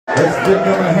give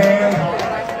them a hand.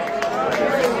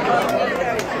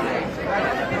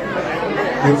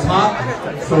 It's hot,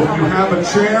 so if you have a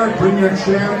chair, bring your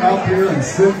chair up here and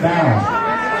sit down.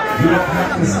 You don't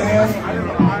have to stand,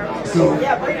 so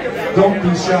don't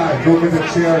be shy. Go get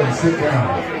a chair and sit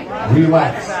down.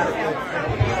 Relax.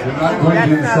 You're not going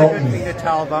to insult me. To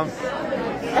tell them,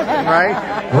 right?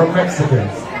 We're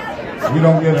Mexicans. We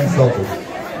don't get insulted.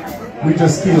 We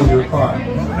just steal your car.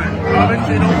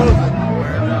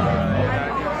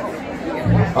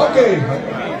 Okay.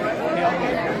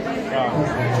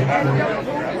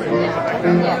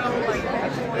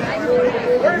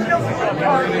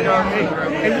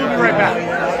 Hey, we'll be right back.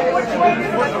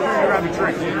 Grab a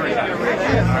drink.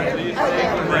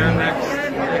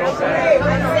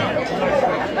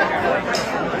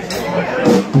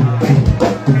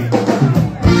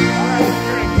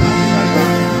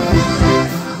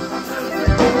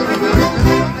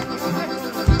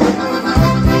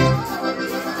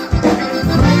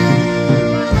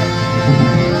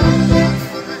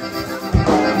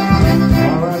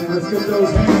 Get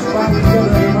those hands clapped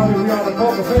together, everybody. We are the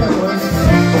Polka family.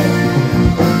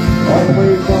 All the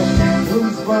way from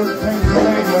Bloomsburg,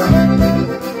 Pennsylvania.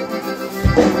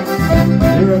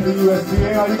 Here at the U.S.P.A.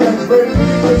 Are you guys ready to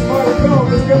keep this party going?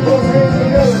 Let's get those hands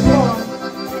together. Come on.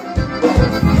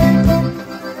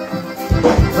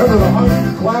 Remember, the harder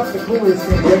you clap, the cooler it's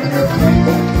going to get here.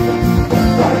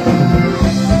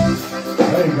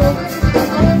 There you go.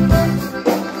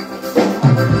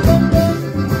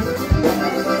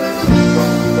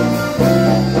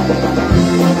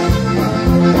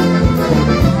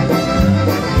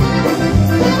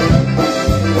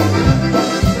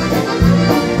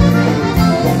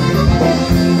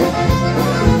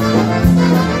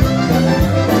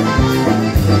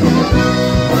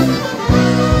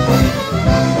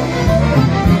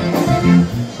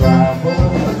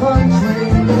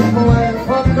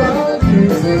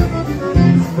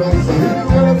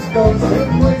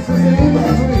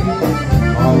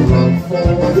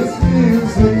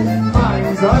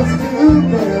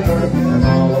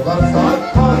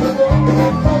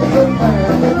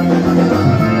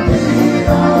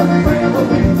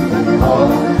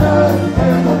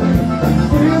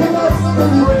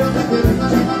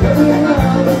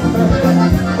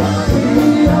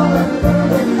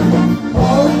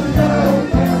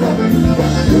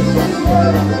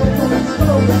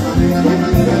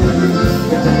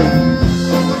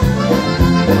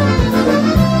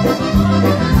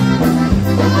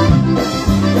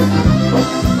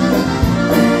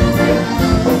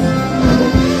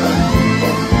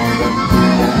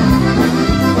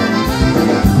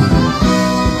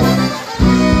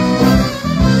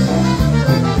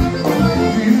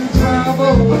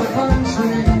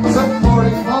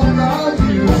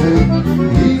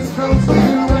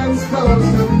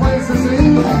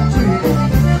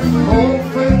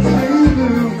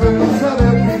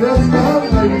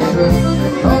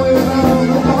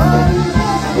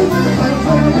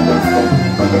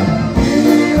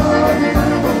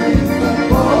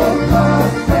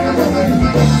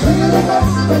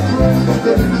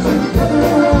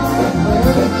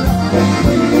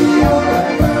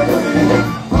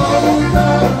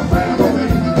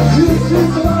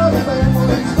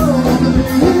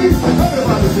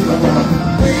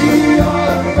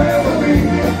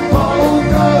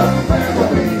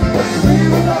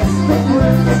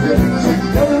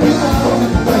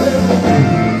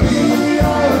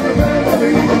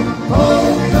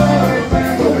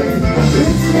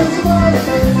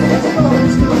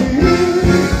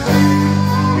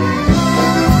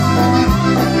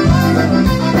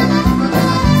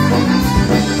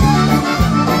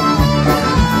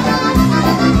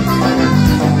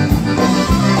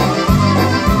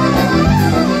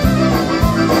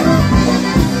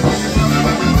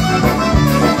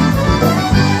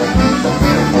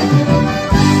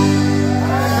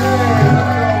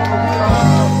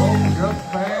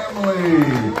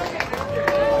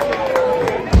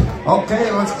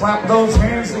 Okay, let's clap those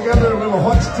hands together. A little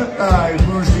hutch to die,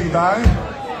 bougie die.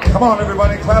 Come on,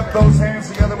 everybody, clap those hands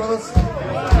together with us.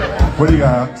 What do you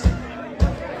got?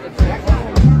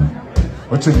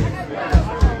 What you need?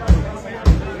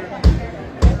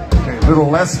 Okay, a little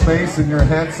less space in your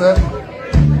headset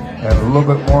and a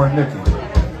little bit more Nicky.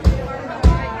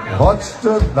 Chodź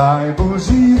tutaj,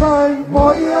 bougie die,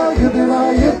 moja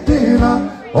jedyna, jedyna.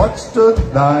 Chodź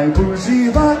tutaj,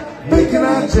 bougie die,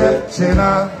 piękna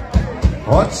dziewczyna.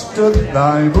 Chodź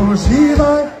tutaj, bougie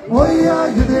die, moja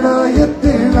jedyna,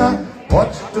 jedyna.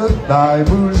 Chodź tutaj,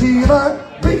 bougie die,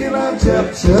 piękna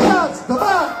dziewczyna. Raz,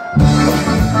 dwa.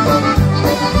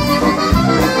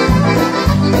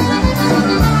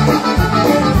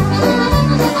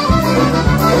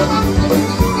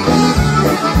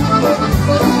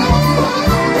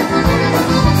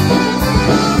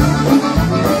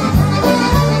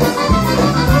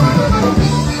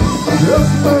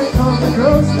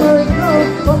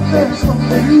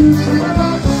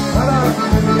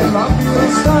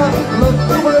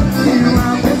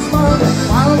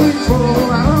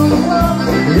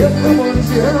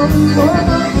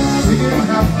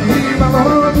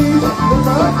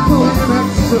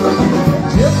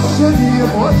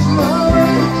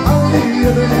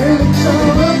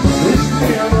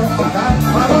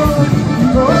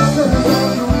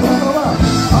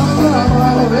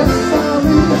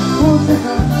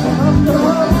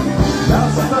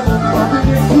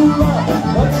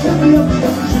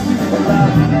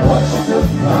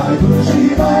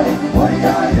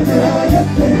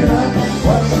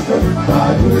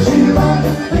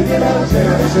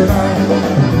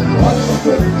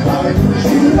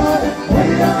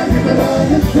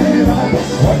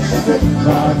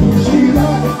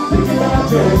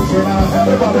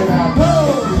 Everybody now, go!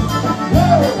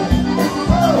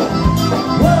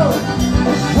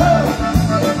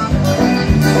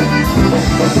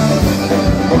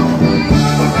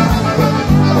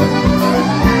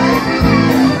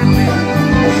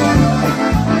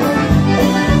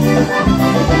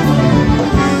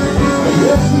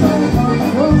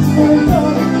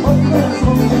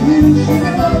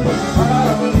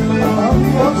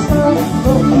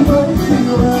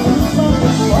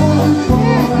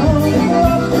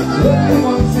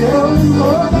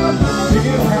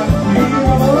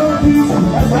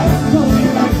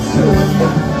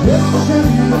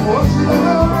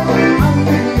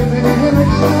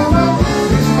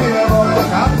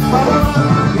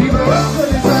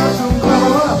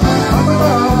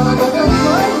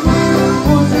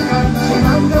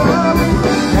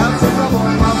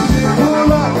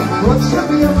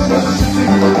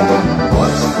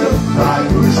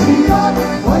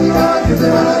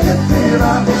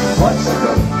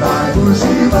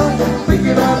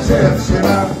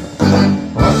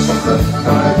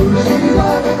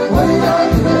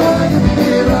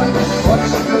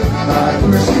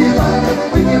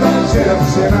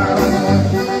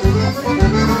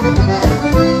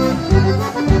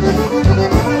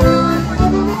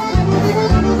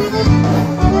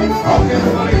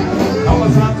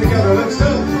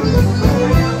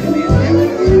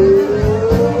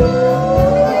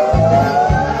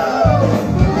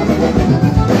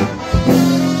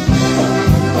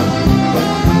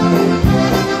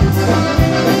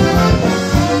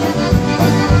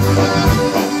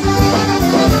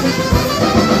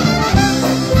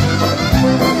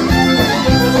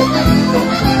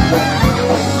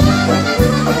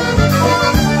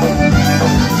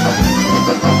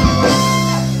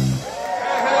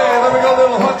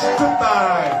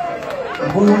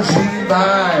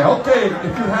 Okay, if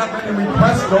you have any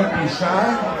requests, don't be shy.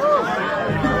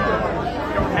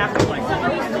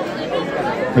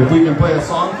 If we can play a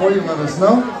song for you, let us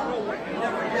know.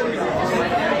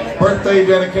 Birthday,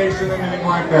 dedication, anything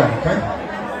like that,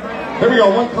 okay? Here we go,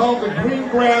 one called the Green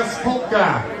Grass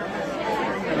Polka.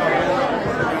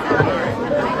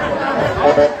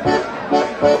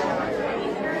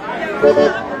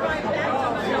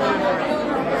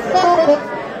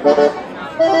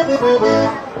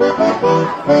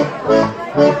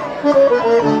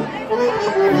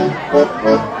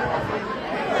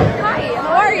 Hi,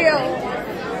 how are you?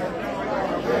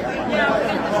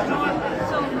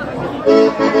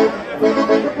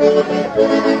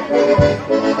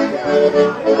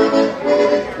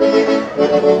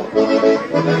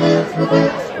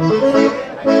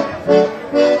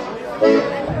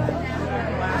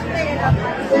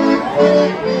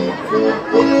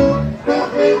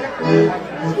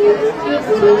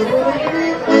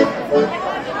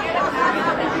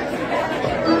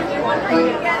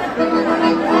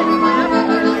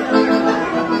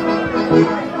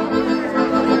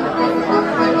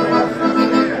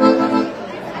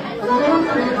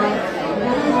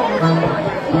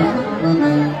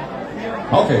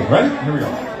 Okay, ready? Here we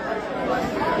go.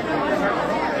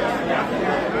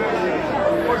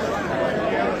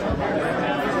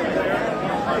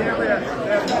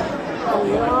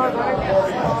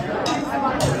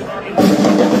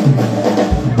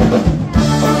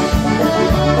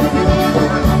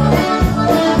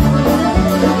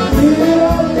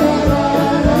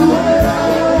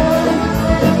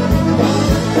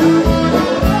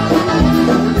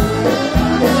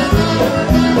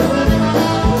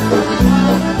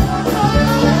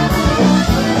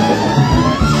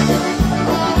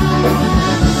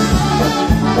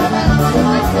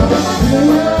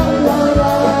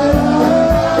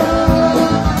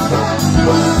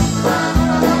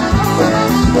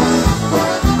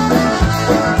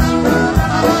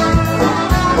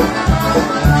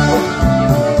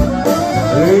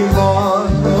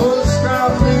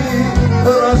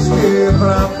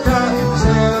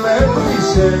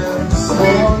 się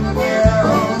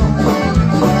wspomniał.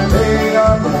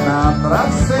 Na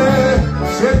trasce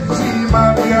szepci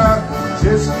Maria,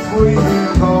 gdzieś twój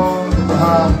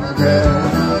kochankę.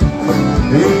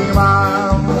 I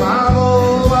mama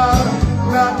woła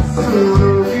na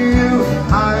córkiu,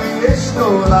 a jest to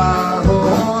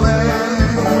lachonek.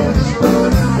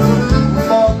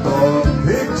 Bo to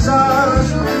ty czas,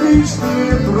 nic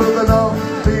nie trudno,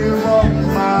 ty od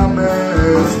mamy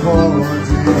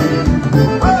schodzi.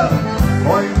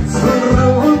 Ojcu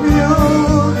lubił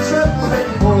cię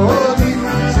poli,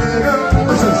 ciebie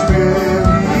muszę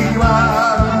śmiewiła.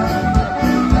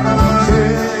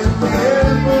 Ciebie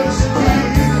puszki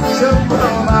cię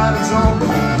prowadzą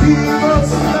i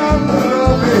mocno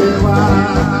robiła.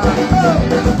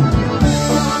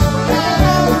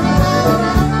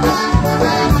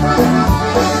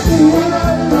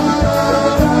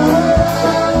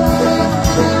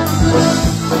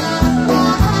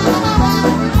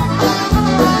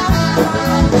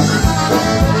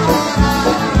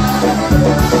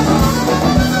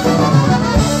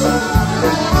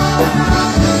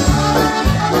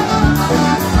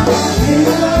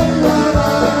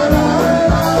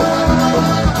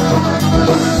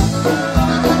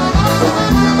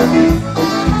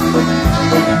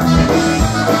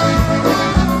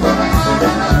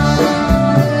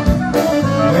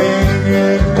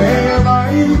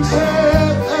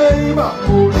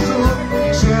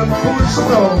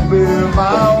 Puszczą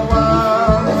bywała,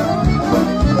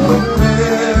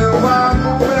 była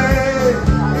mówię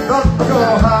do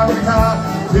kochanka,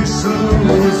 ty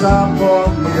ślubu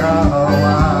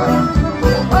zapomniała.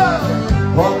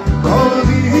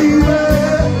 Podchodzimy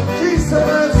dziś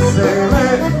wesele,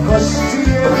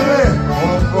 kościelne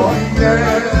oboje.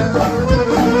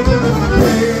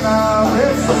 Ty na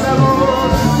weselu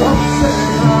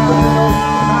obserwają,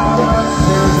 na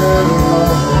weselu.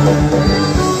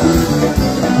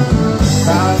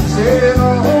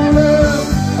 Cancionole,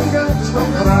 canto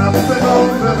frate,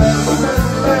 dobre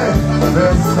vesele,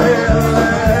 vesele.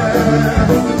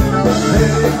 Le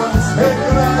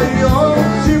consegrają,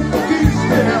 cipki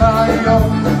śpiewają,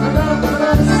 na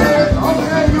trasce,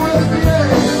 okej, U.S.P.A,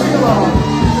 śpiewa.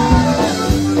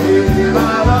 I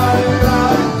la la la,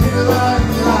 i la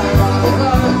la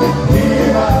la, i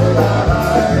la la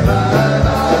la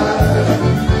la,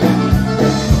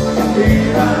 i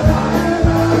la la.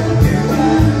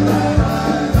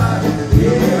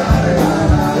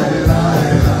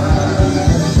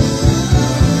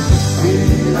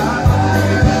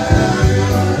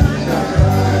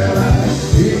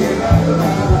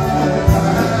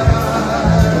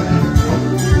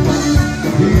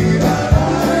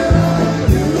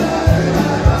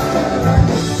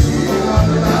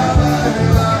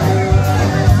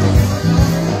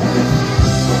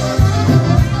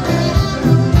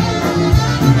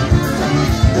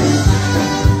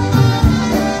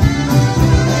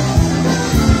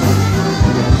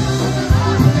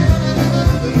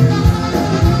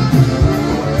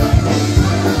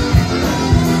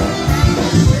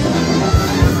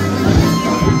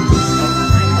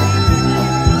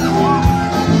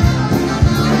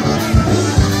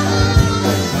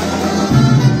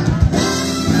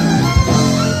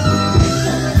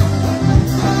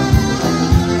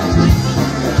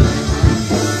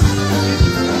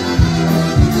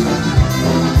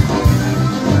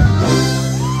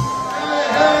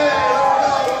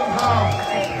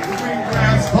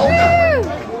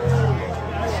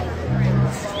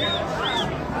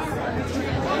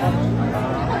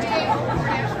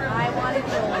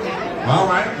 All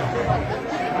right.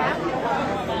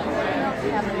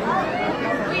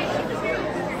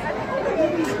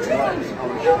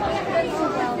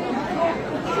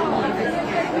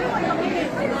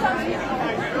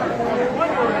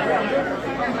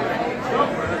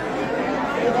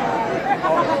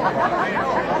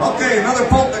 Okay, another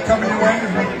polka coming your way.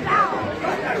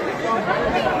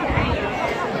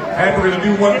 And we're going to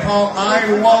do one called I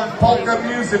Love Polka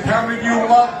Music. How many of you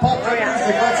love polka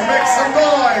music? Let's make some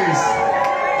noise.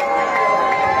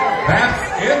 That's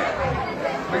it.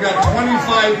 We got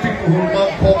 25 people who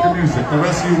love polka music. The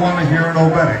rest of you want to hear an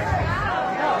oberek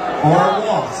or a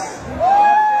waltz.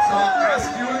 So I'll ask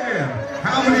you again.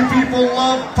 How many people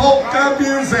love polka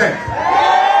music?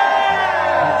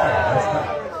 Okay, that's good.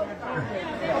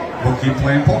 We'll keep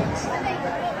playing polkas.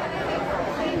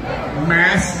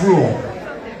 Mass rule.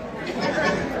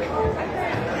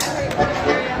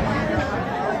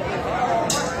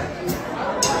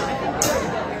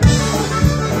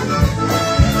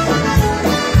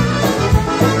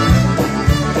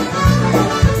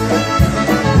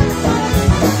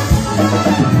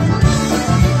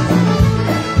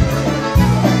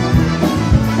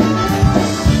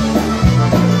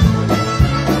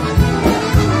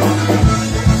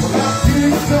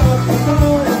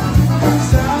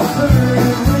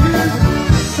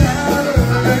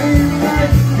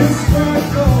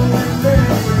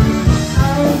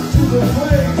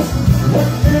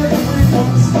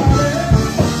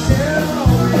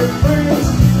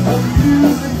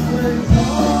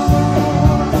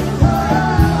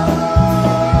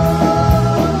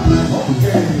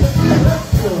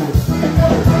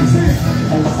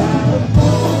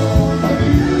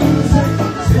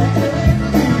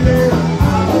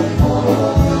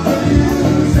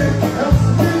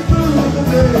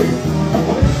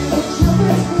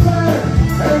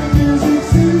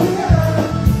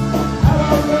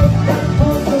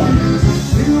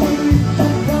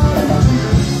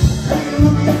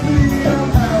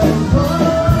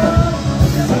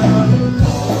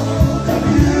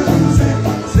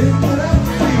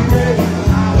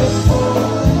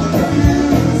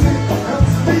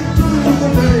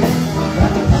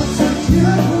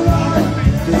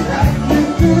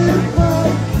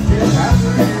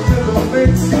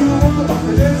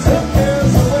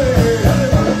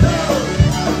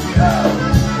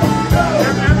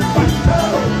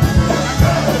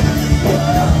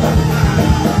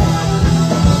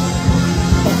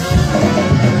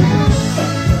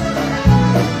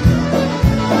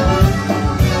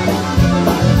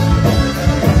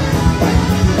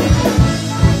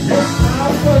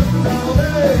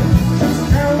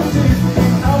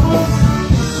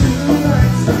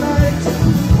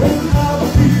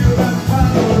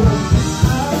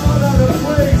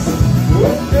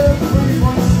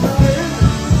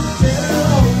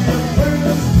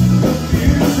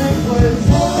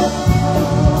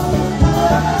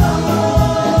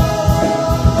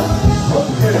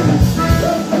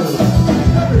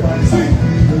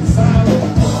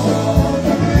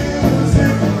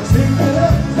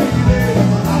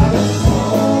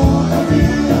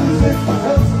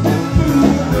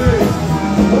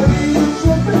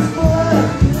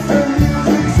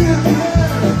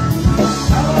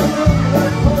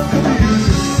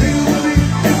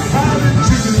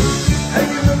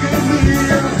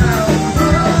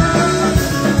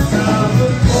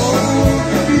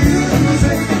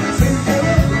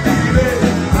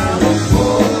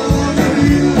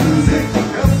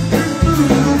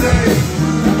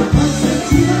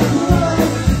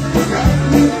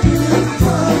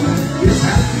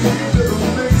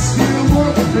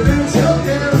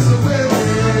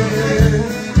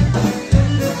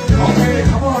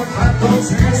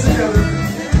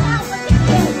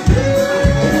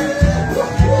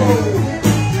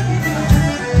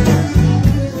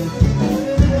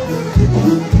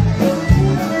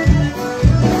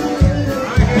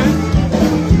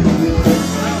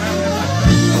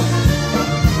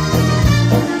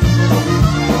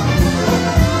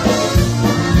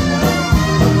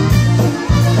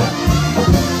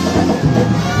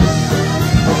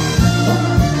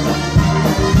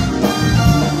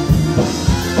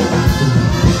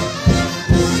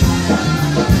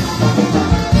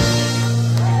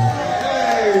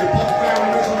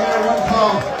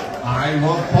 I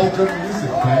love polka music.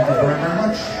 Thank you very, very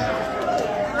much.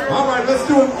 All right, let's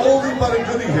do an oldie but a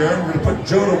goodie here. We're going to put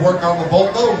Joe to work on the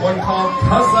vocal. One called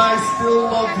 "'Cause I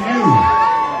Still Love You."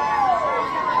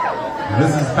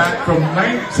 This is back from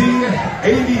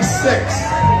 1986.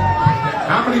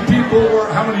 How many of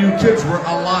you kids were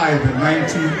alive in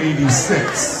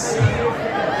 1986?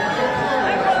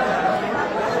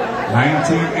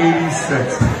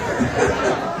 1986.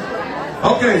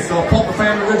 Okay, so Polka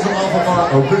Fan original off of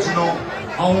our original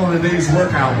All in a Day's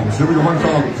Work albums. Here we go, one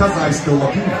called "'Cause I Still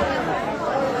Love You."